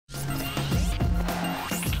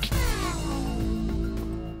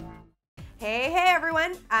Hey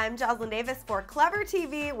everyone, I'm Joslyn Davis for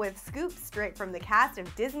ClevverTV with scoops straight from the cast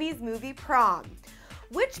of Disney's movie Prom.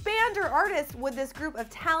 Which band or artist would this group of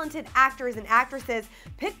talented actors and actresses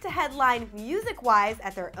pick to headline music-wise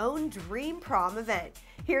at their own dream prom event?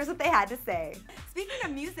 Here's what they had to say. Speaking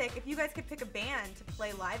of music, if you guys could pick a band to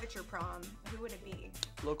play live at your prom, who would it be?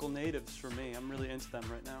 Local natives for me. I'm really into them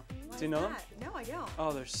right now. Why Do you know them? No, I don't.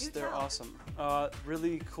 Oh, they're awesome.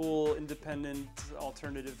 Really cool, independent,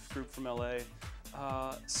 alternative group from LA.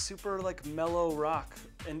 Super like mellow rock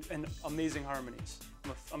and amazing harmonies.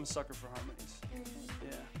 I'm a sucker for harmonies.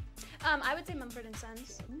 Yeah. I would say Mumford &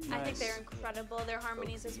 Sons. Nice. I think they're incredible. Their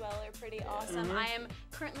harmonies as well are pretty awesome. I am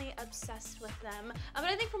currently obsessed with them. But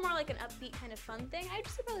I think for more like an upbeat kind of fun thing, I'd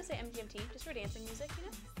just probably say MGMT, just for dancing music, you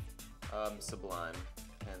know? Sublime,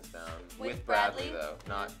 hands down. With Bradley, Bradley? though,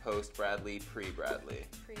 not post-Bradley, pre-Bradley.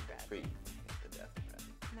 Pre-Bradley. The death of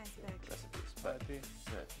Bradley. Nice pick. Recipes. But, Happy.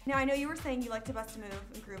 Now, I know you were saying you like to bust a move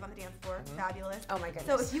and groove on the dance floor. Fabulous. Oh my goodness.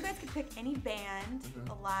 So if you guys could pick any band,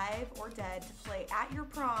 alive or dead, to play at your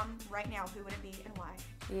prom right now, who would it be and why?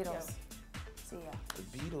 Beatles. See ya. The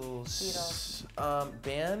Beatles.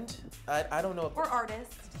 Band? I don't know if Or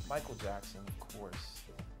artist. Michael Jackson, of course.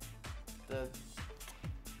 That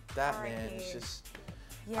R.I.P. man is just.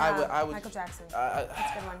 Yeah, I would, Michael Jackson. That's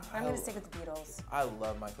That's a good one. I'm going to stick with the Beatles. I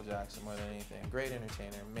love Michael Jackson more than anything. Great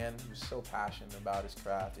entertainer, man who's so passionate about his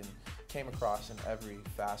craft and came across in every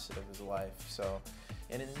facet of his life. So,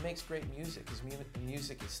 and it makes great music. His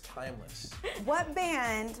music is timeless. What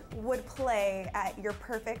band would play at your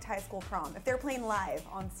perfect high school prom if they're playing live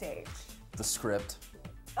on stage? The Script.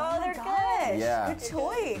 Oh, they're good. Yeah. Good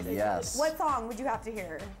choice. Yes. What song would you have to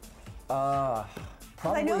hear?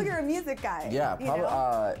 Probably. I know you're a music guy. Yeah, you probably.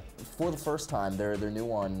 know? For the first time, their new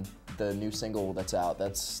one, the new single that's out.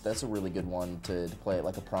 That's a really good one to play at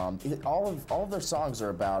like a prom. All of their songs are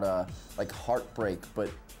about like heartbreak, but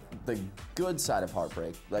the good side of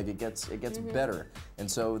heartbreak. Like it gets better, and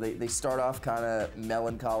so they start off kind of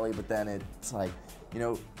melancholy, but then it's like, you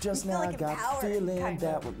know, just feel now like I got empowered, the feeling kind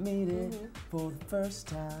that of. what made it for the first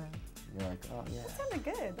time. You're like, oh yeah. That sounded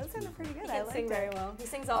good. That sounded pretty good. He I can liked sing it. very well. He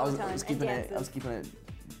sings I all was, the time I was and keeping dances. it. I was keeping it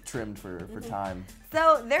trimmed for time.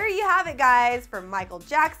 So there you have it, guys, from Michael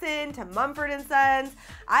Jackson to Mumford & Sons.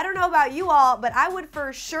 I don't know about you all, but I would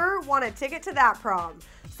for sure want a ticket to that prom.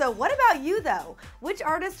 So what about you, though? Which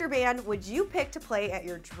artist or band would you pick to play at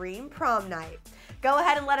your dream prom night? Go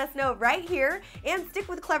ahead and let us know right here, and stick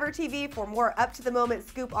with ClevverTV for more up-to-the-moment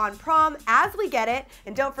scoop on prom as we get it.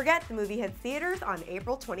 And don't forget, the movie hits theaters on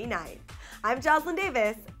April 29th. I'm Joslyn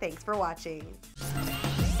Davis. Thanks for watching.